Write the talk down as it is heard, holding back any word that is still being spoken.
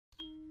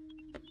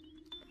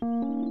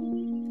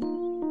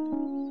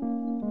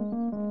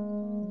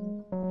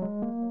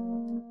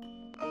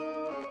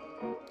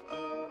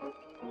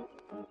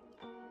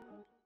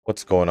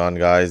What's going on,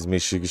 guys?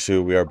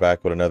 Mishu, we are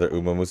back with another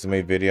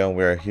Musume video, and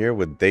we are here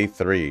with day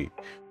 3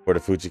 for the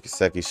Fuji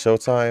Kiseki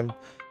Showtime.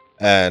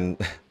 And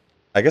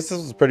I guess this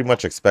was pretty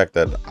much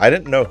expected. I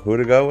didn't know who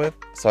to go with,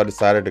 so I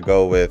decided to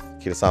go with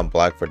Kitasan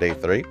Black for day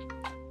 3.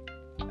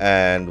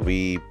 And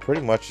we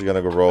pretty much are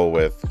gonna go roll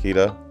with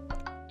Kita.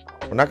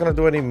 We're not gonna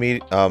do any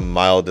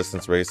mile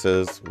distance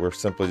races. We're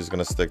simply just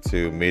gonna stick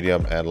to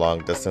medium and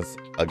long distance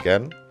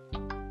again.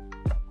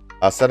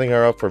 Setting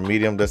her up for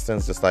medium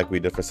distance just like we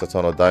did for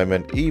Satono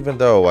Diamond, even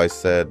though I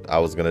said I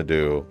was gonna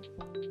do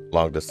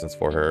long distance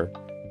for her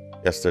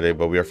yesterday,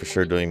 but we are for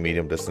sure doing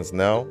medium distance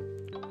now.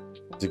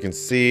 As you can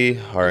see,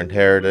 our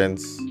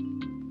inheritance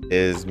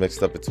is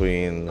mixed up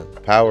between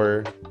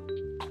power,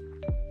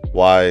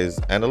 wise,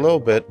 and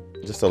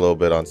just a little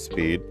bit on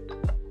speed.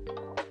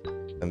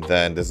 And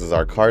then this is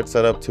our card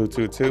setup: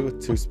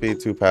 222, 2 speed,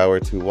 2 power,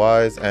 2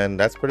 wise, and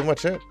that's pretty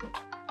much it.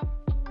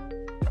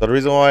 So the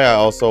reason why I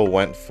also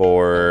went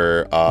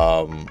for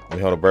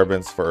Mihono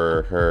Bourbons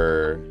for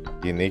her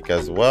unique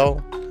as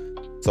well.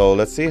 So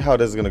let's see how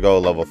this is going to go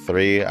level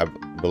 3. I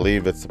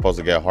believe it's supposed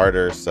to get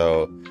harder.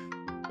 So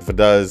if it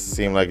does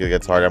seem like it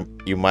gets harder,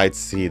 you might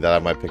see that I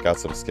might pick out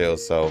some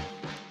skills. So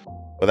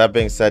with that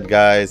being said,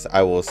 guys,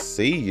 I will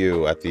see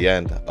you at the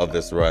end of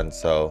this run.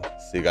 So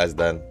see you guys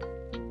then.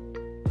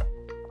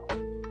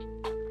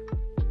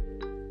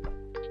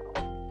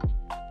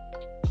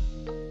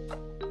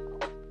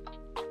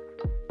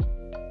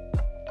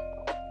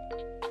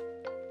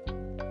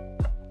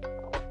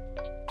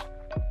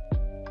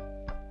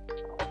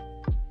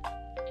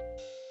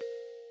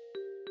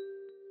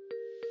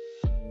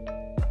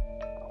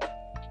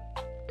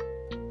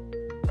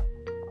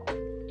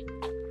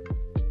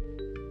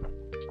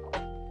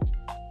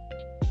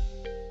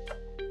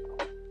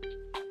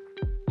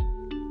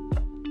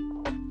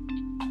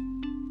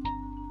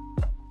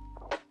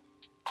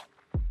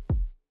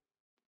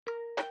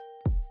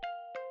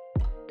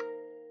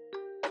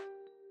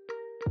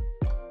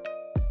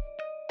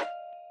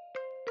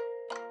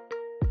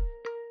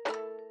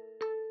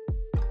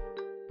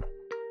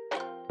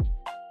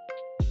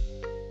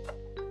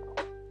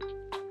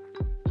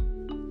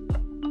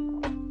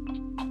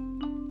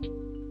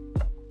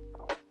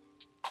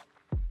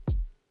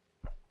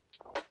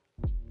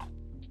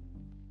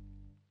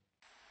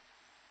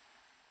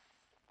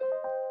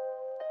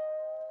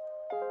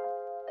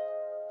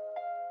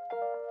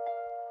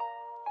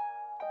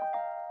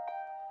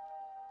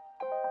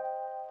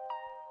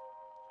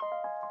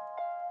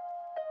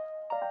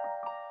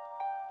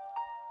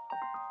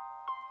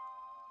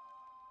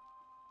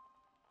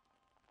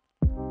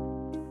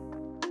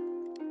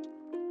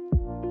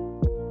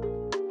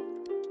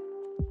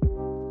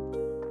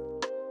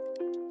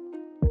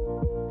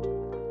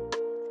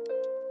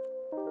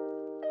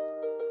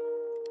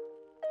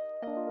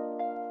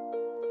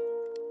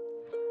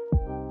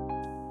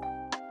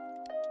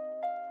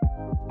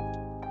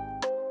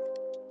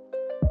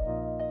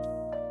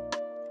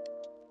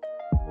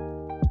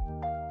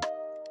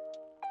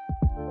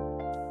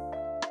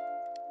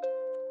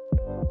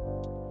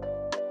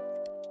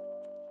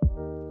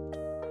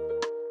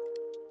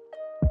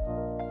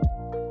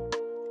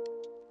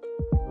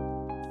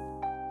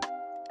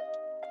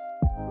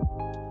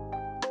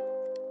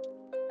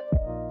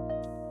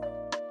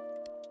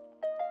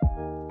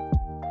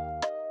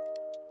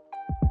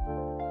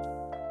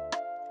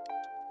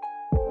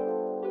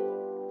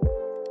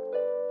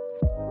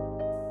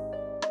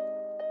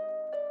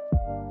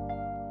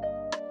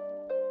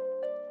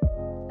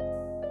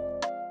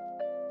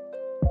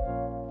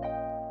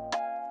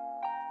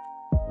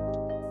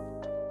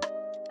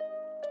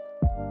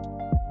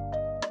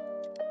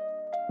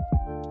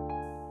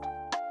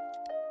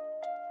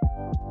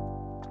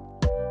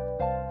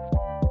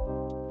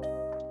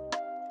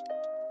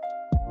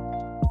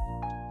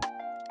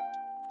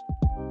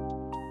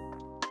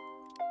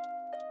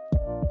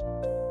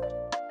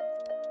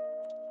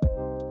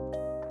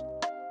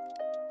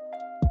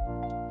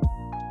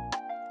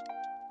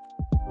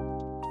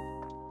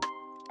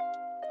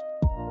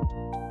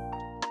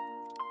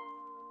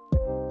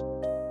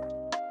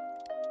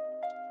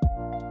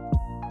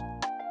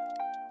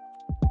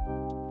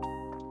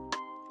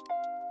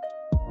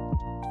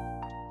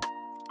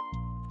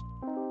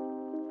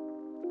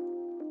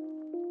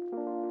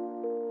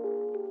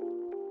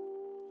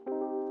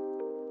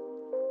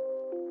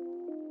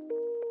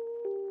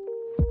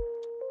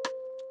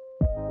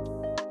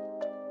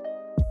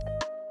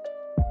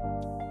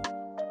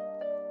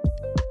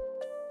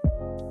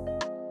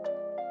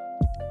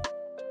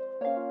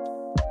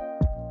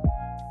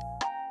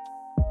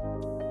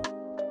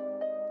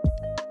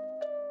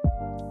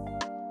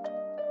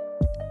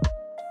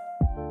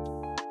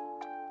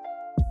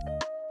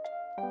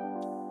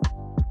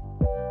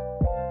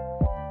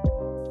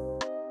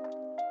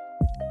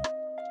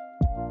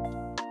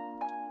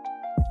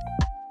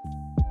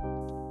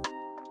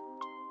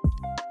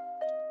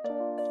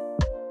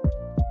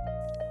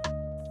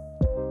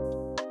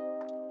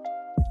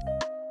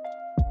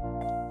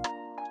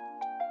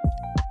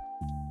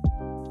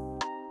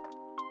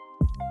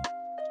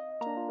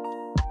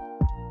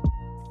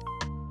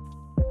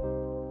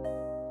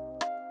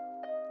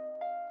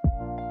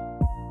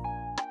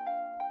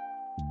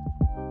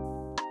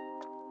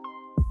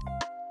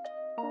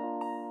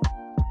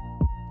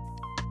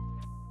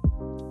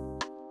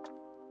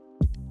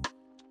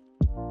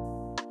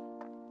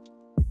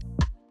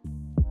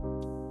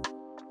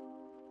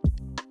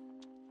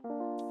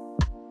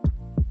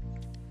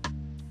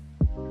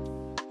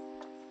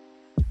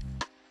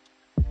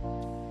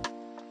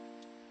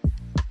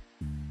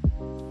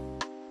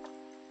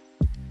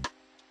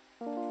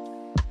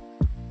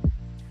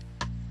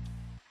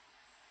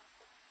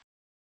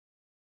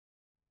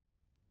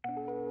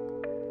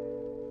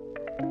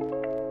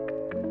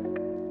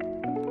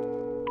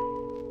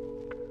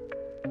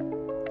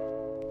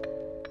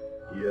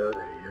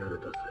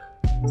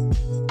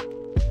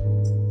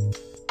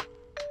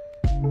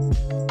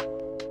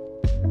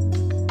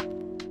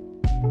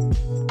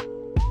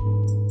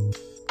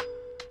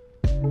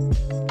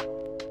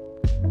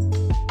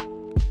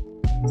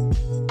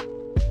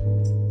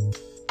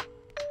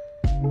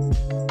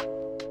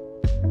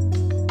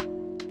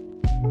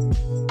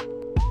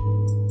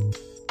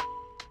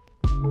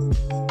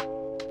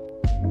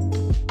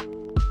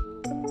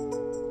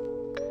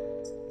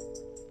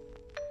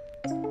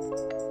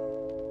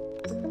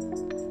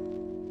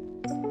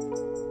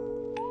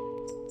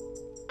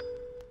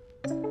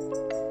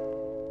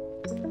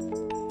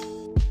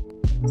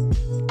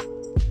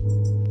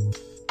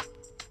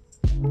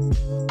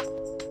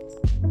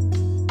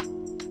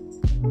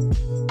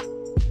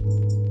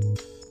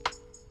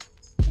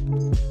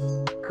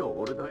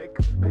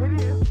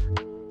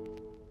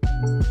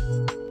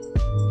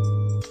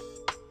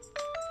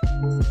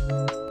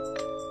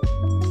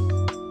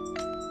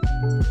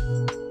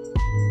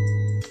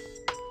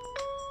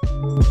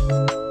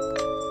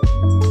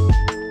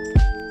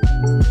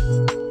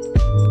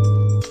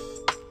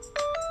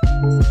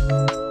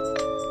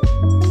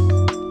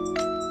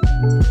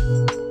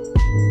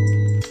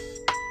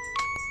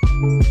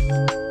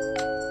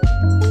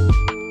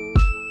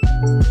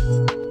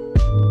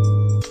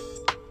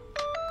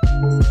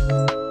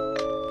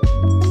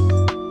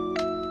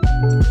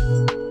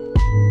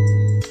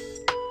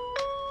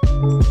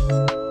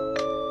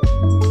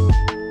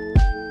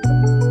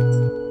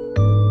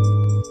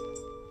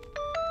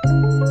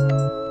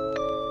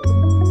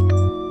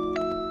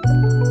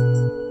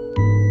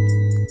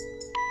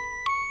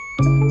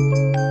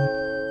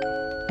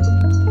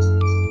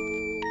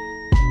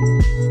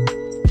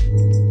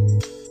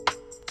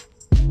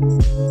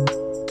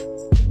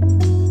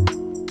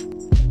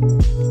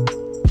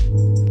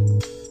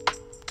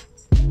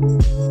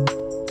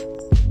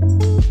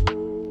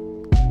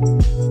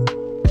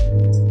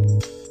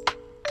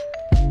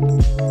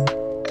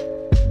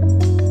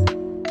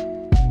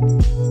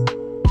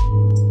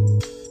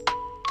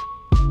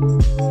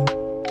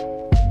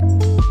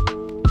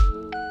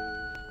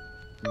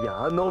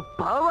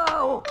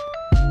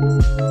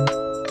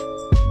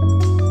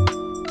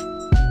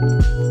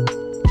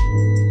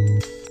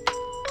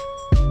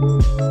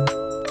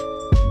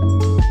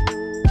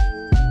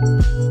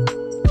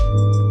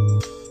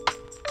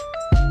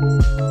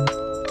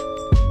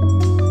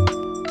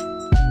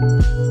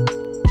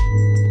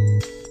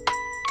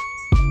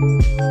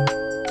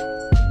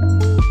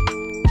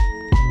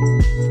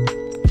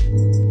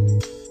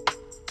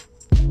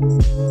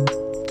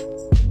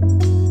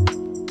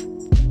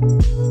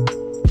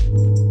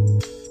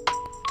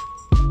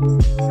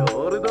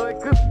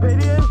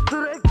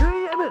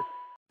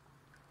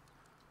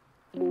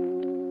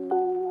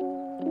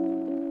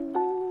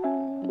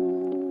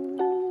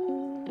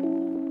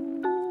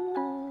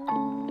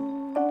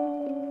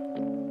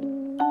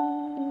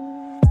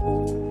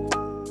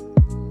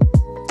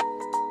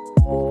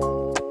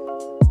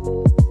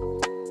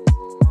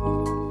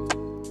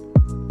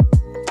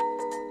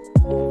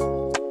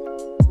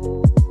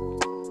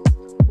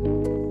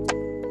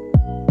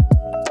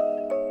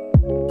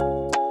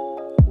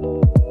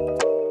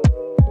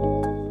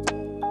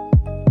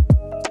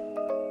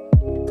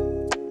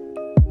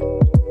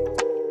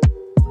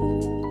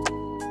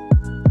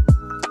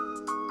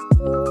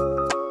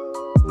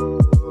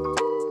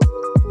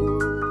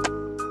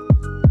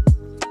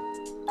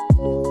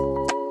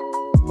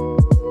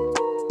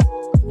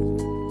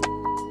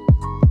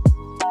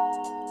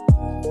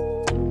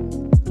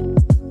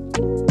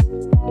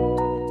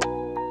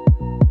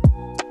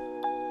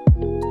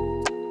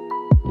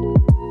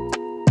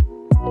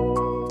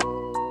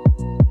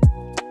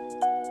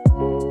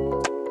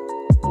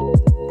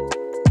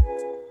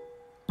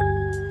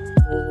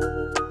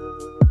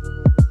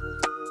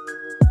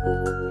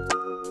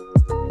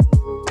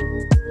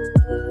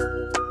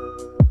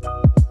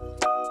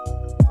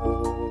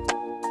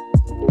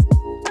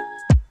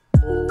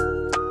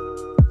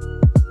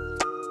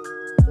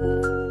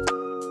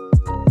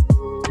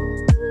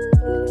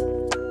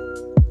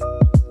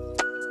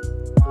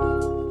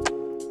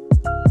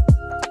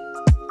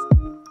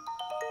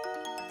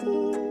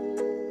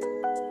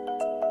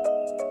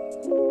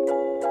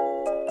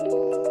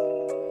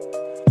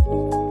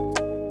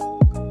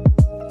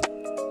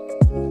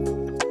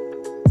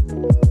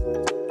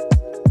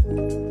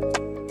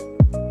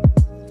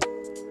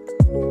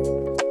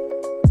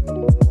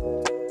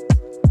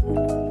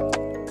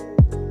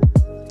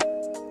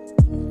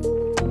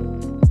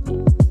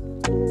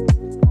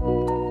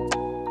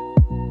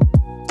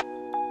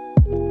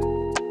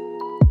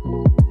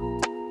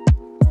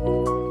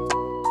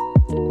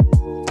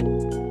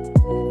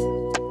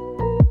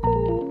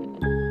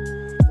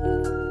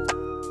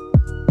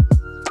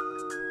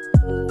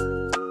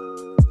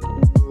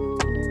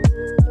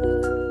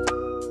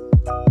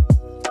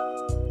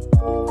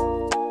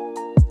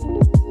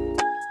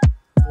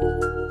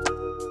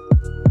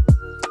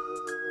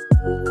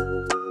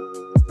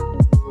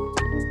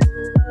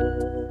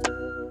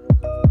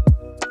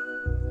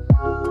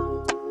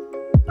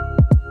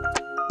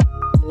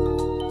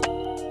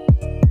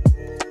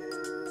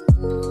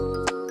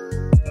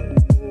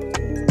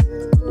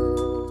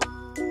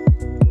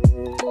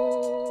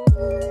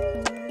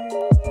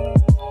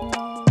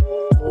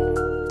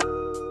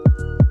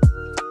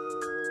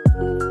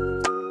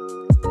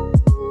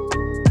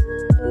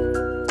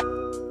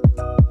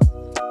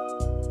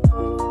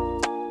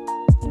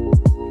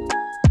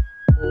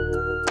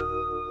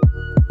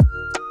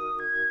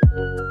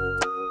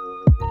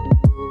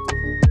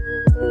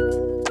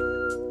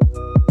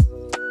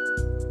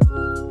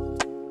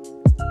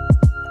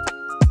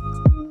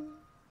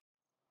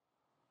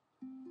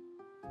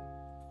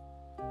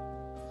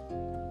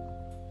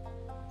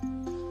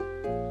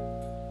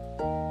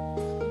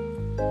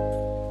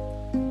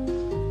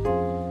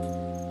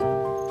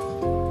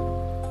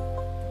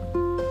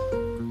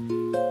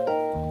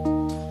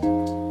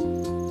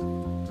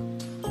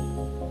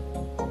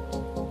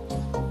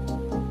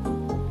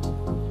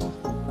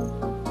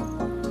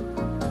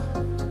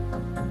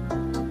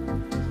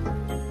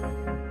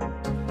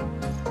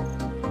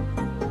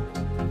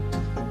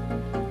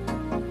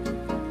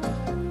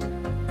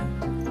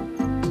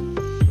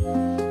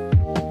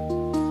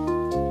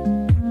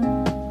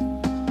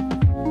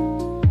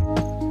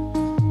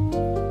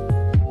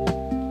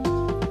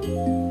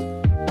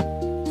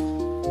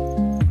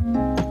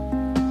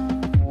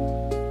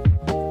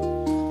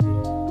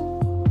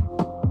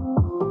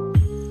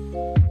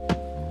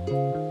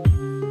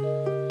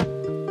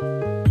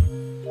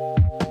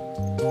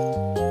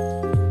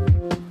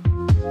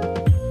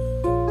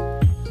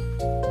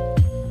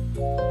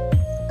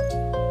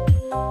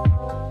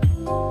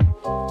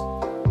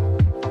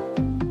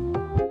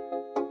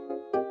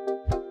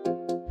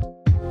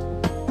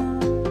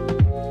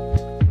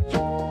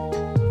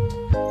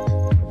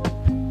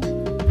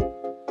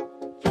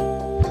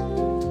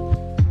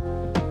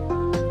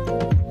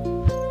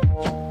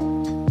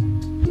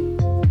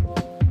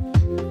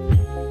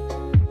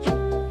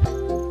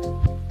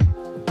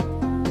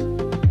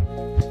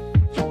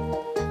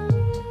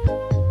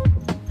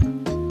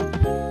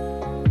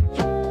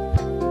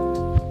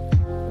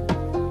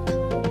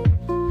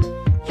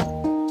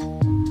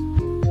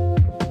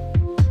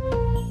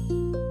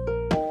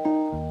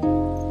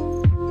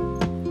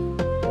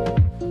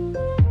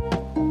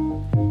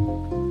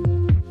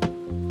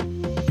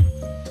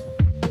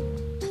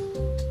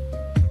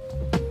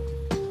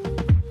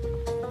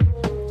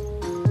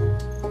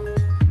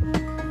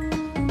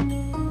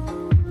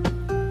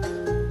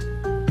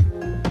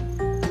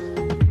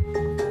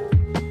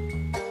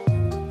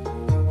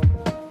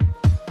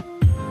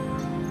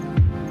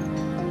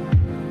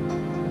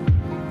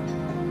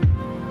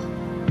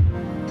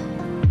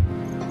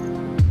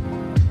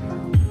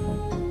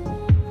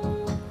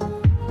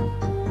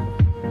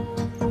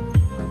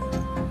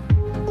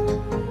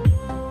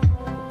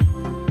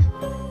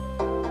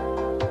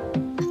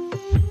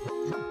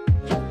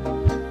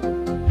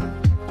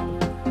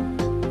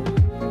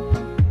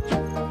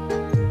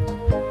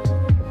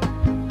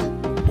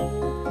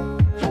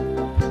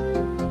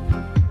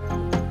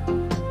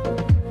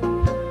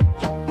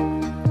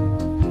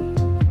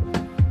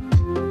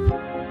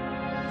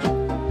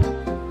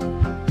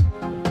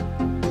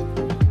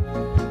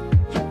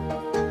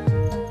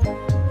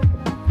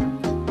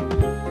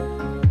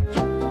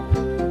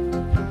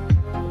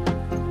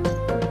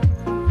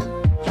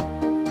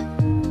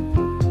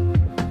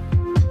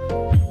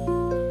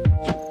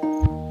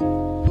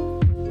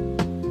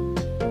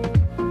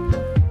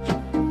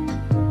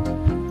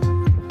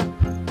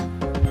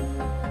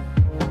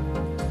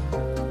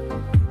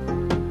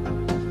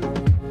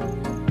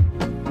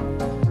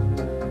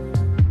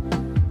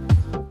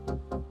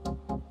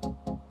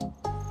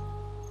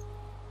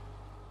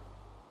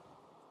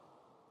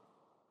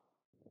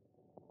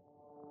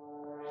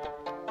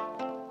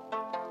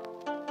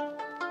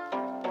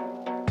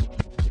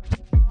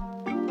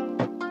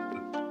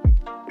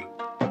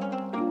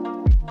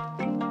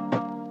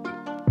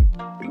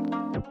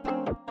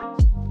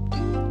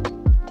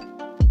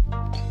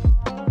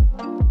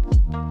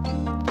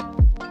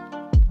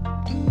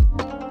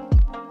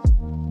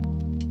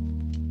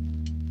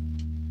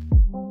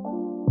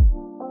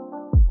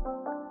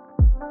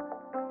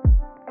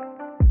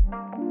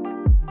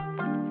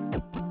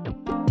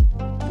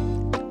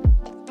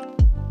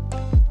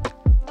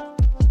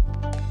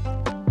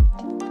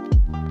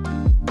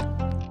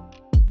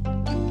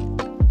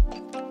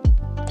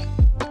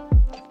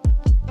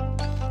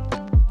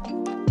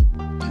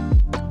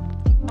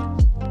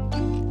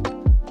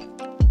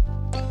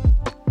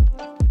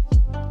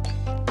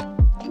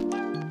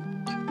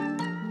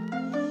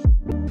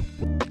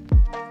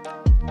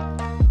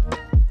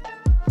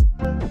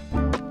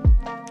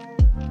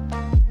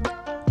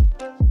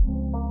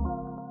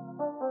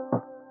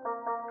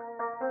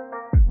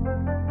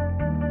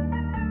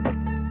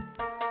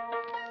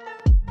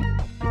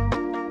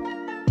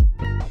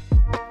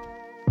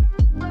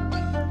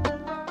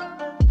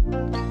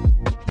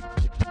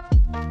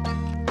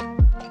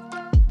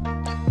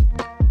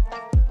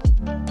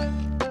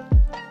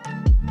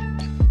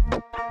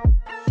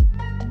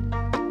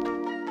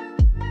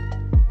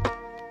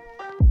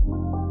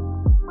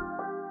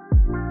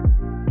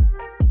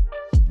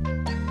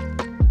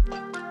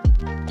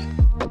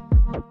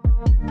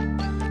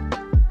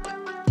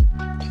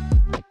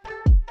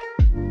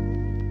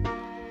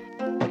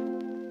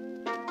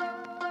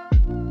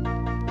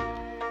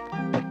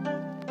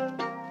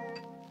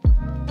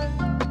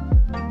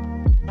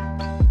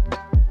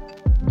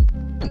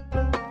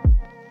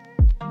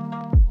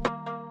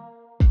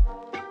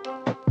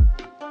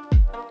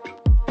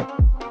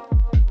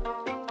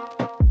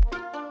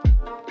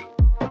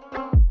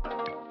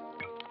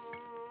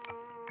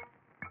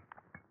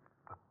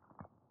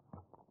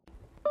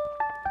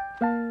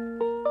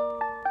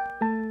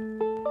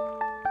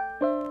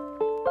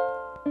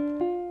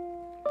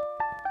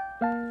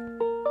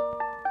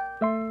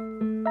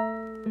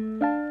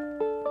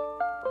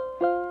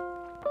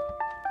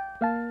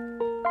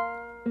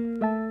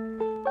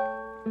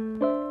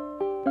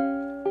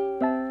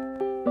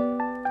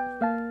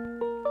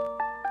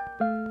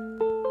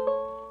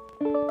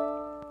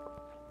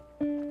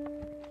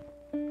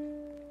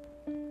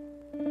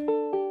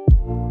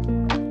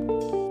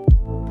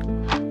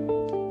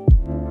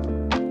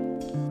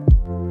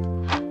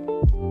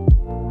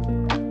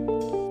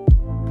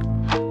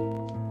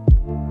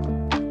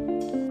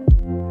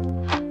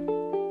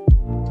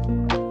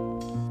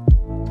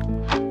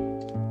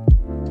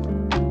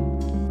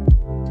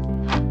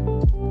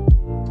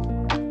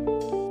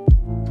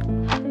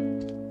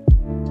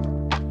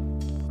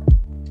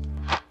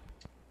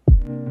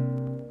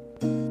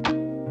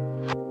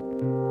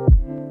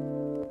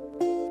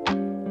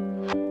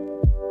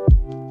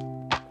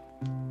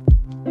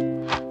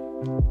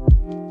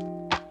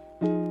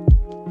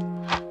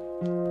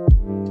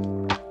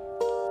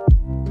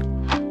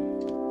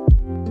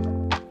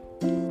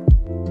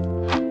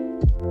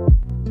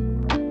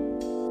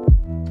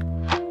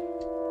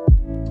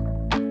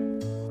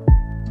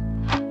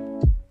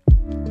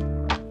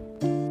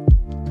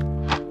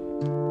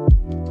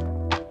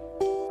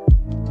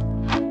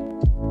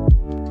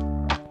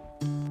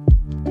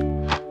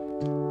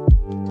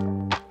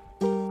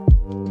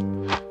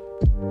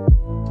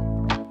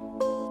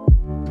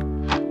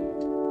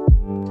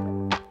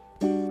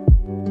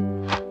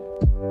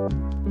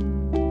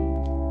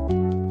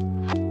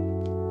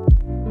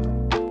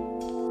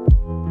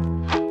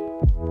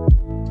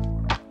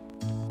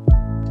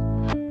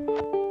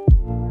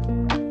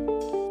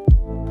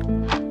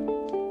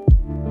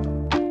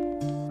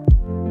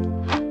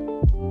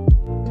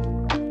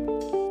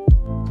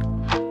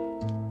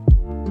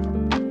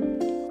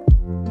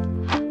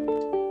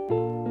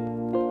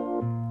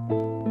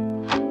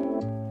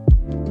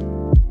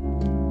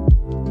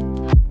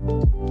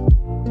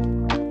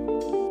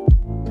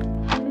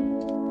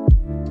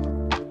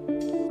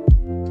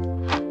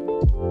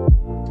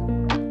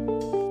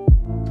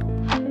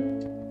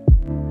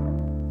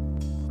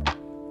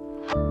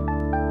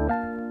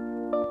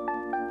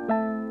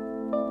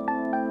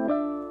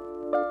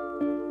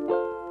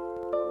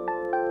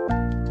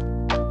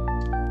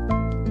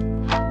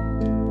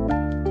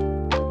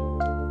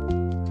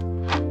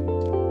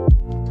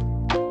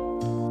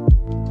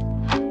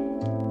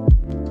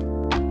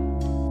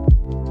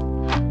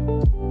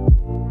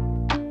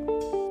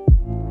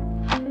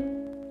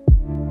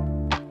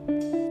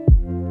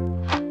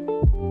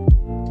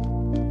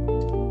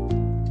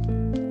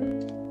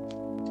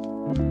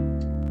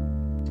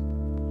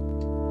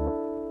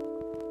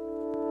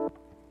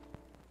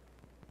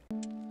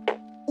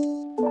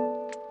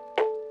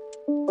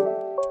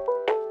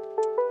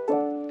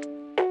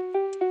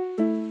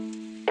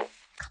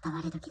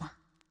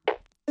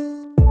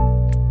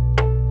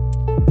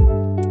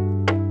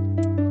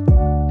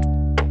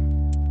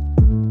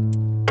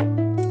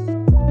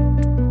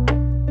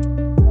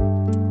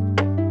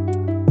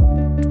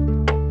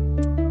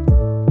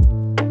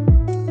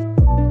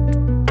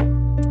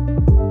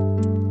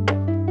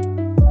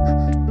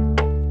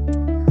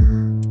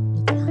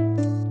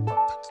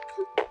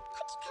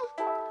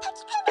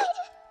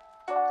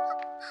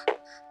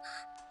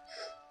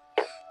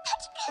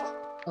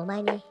 お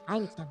前に会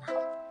いに来たんだ。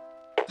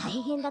大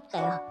変だった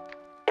よ。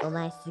お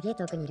前すげえ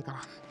遠くにいるから。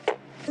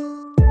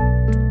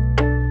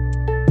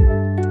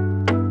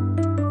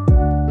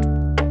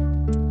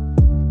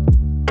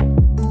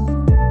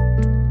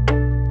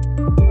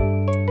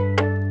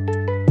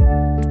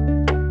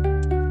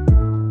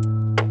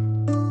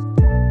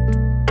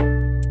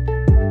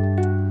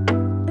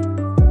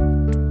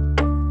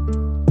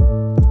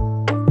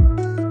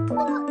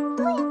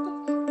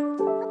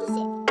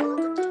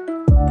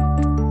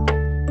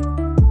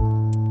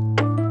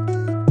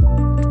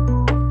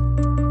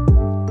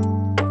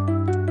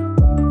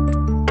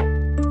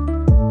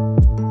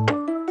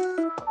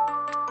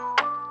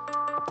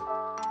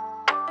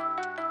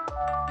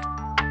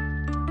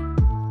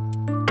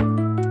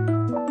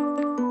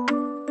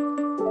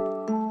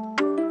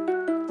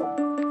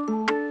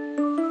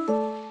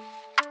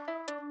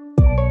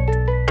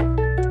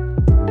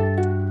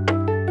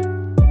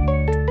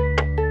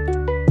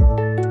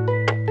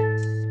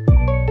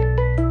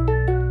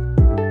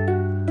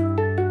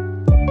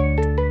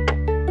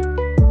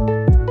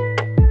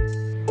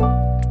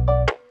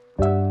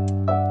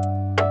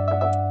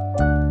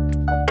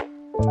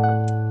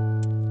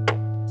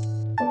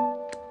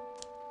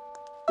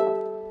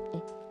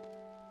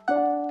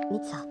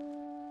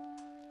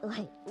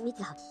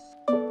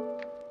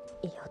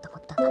言おうと思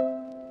ったんだ。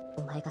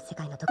お前が世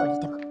界のどこにい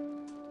ても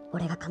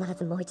俺が必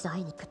ずもう一度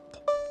会いに行くって。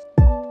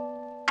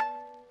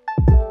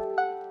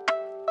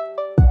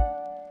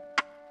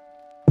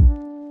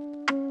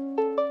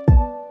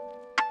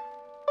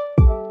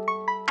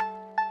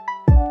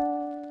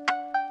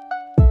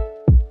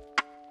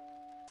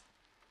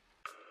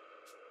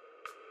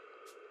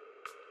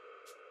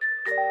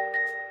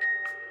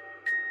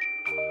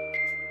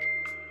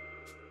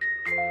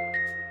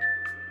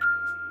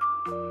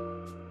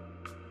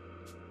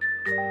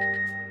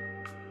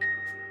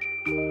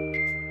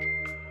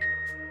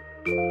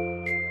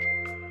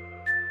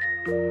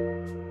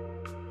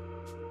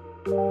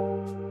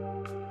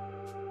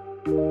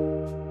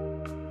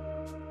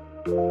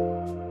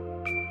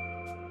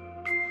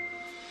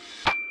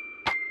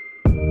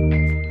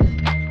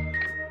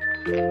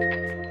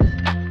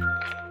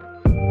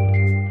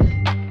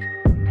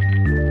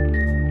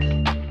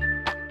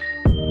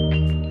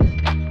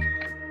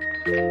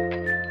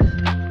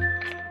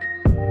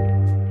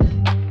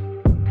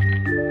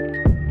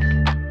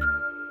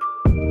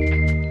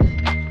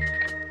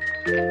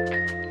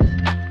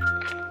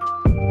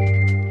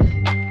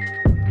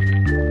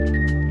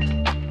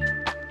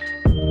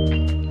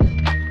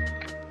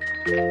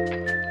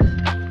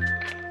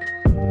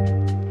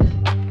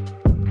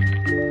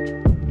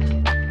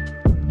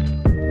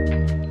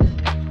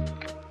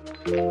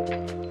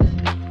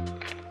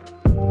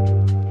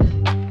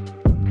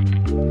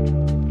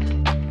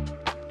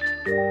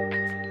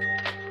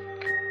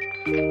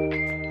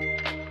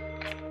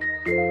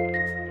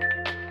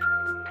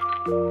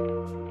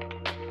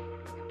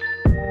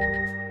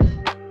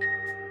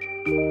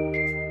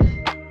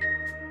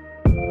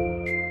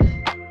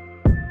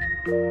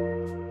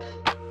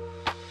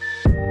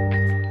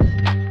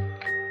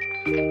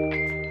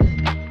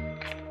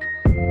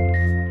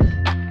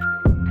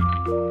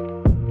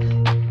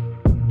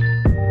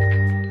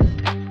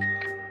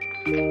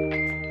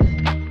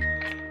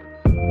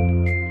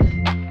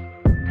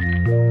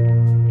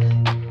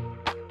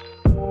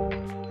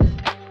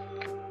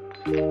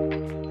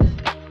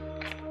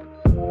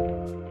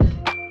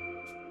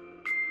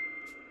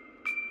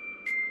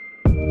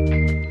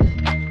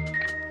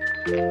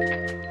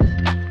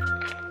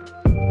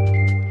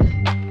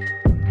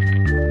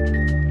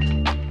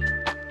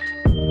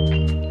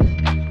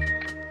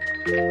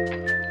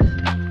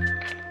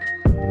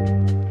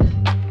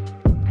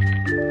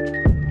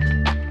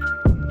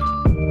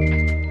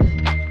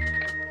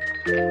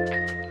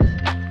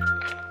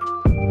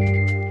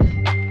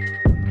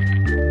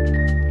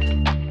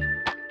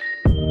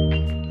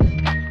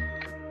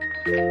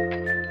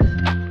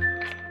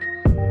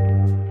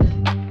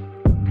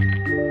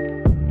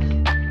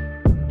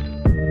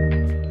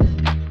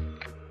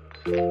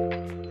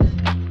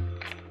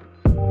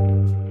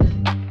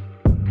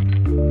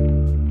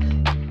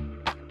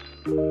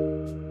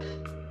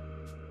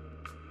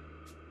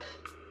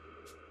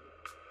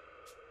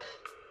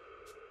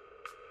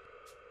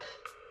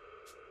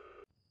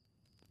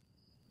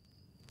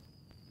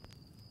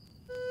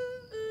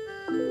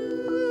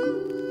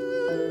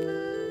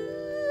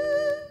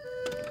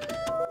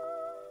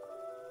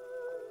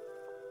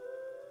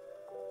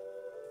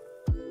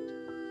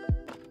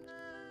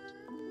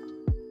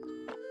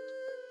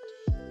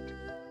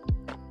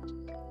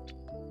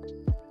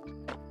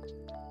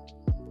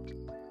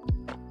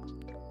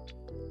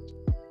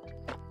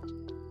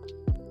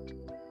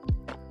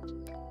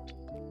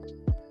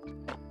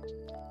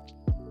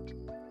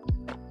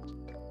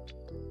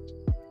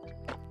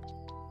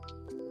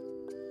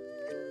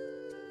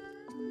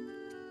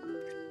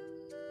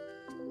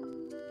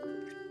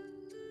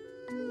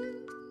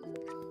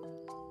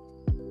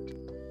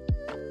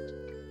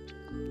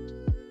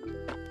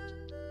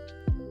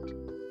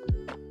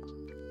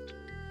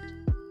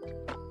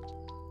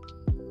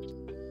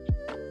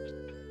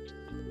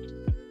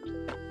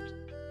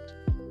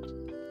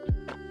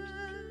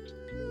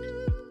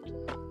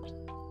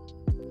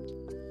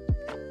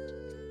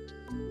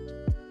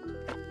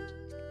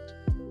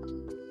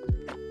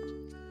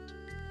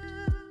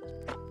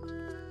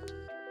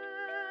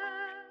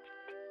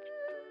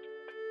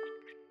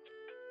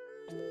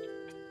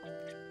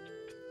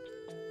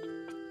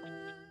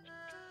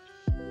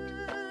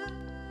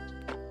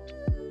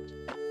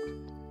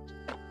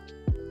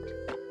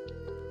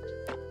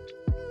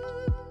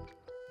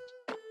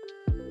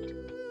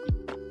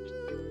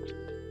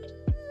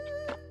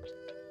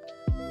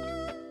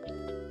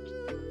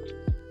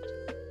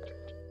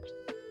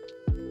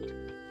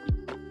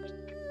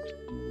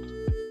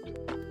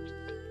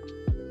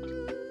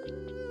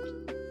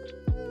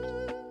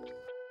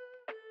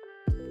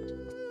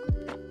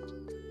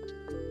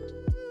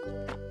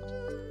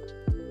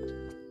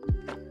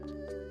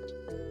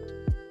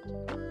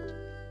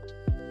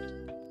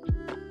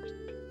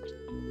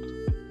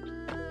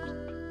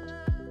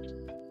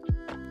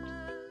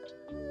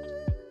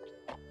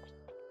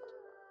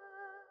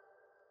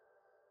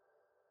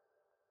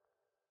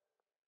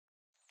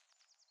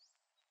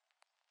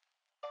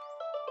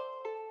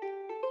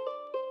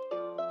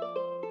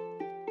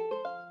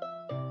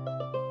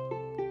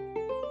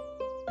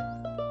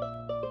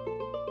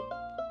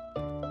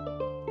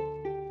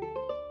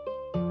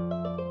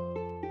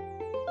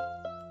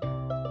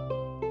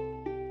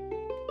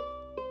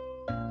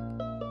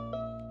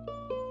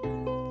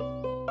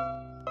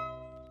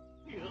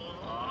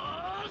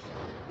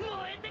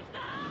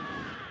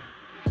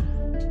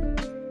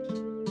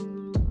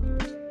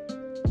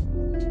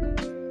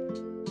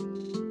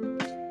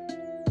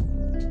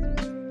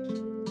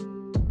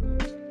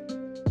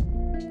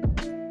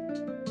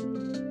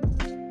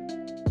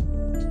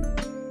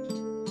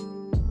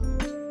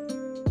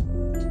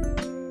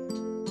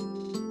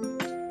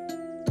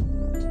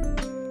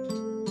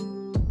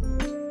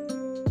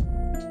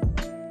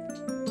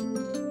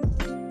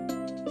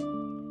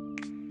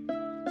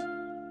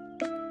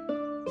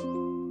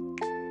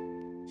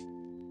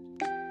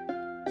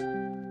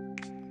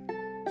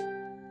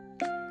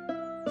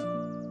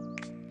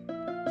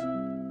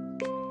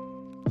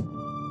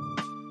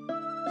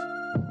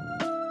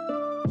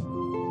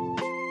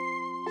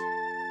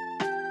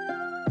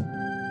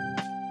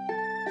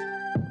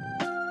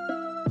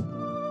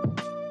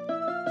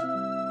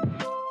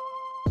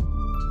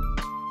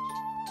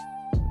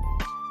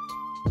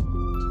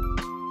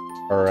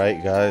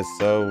Alright guys,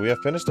 so we have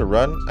finished the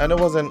run, and it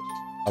wasn't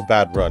a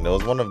bad run. It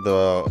was one of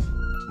the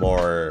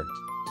more,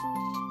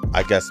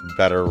 I guess,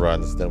 better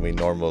runs than we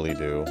normally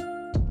do.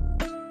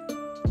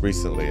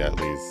 Recently, at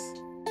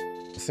least.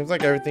 It seems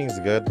like everything's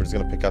good. We're just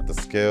gonna pick out the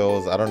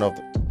skills. I don't know if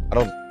I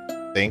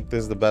don't think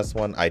this is the best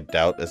one. I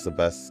doubt it's the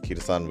best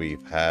Kitasan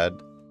we've had.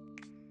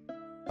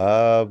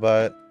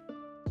 But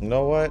you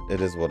know what? It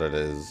is what it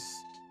is.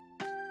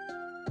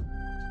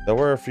 There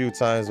were a few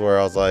times where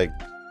I was like,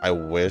 I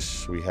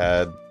wish we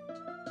had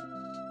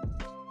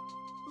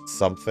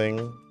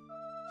something.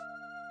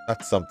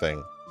 Not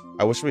something.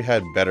 I wish we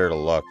had better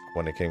luck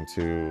when it came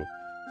to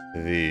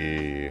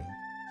the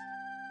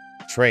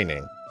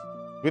training.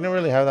 We didn't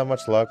really have that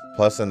much luck.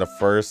 Plus, in the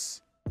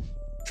first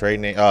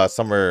training,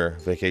 summer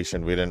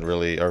vacation, we didn't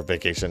really, or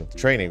vacation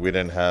training, we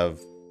didn't have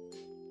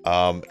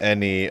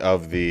any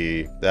of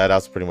the,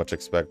 that's pretty much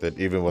expected,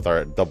 even with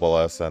our double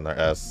S and our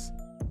S.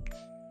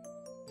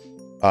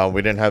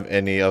 We didn't have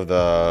any of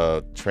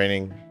the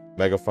training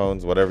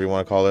megaphones, whatever you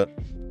want to call it.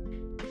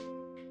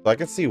 So I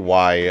can see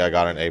why I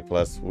got an A+.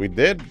 We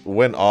did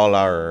win all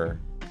our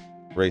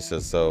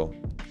races, so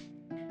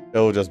it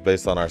was just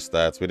based on our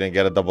stats. We didn't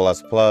get a double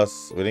S+.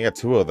 We didn't get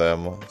 2 of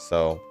them,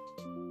 so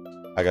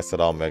I guess it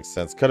all makes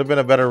sense. Could have been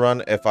a better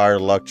run if our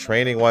luck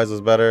training-wise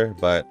was better,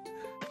 but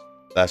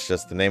that's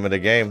just the name of the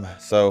game.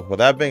 So with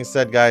that being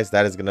said, guys,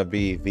 that is going to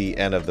be the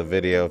end of the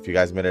video. If you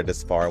guys made it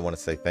this far, I want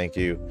to say thank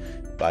you.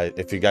 But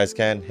if you guys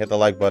can, hit the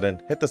like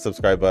button, hit the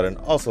subscribe button.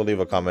 Also,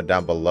 leave a comment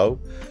down below.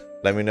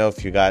 Let me know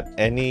if you got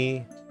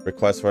any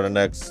requests for the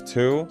next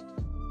 2.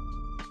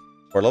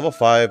 For level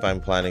 5, I'm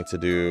planning to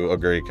do a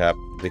recap,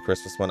 the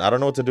Christmas one. I don't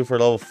know what to do for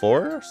level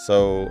 4,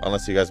 so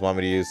unless you guys want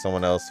me to use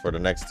someone else for the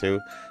next 2,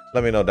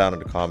 let me know down in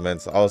the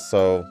comments.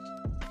 Also,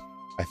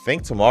 I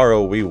think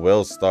tomorrow we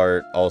will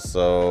start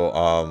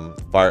also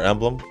Fire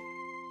Emblem.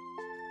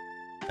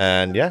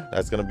 And yeah,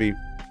 that's gonna be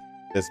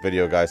this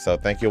video, guys. So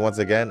thank you once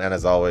again, and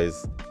as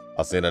always,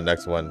 I'll see you in the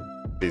next one.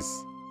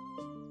 Peace.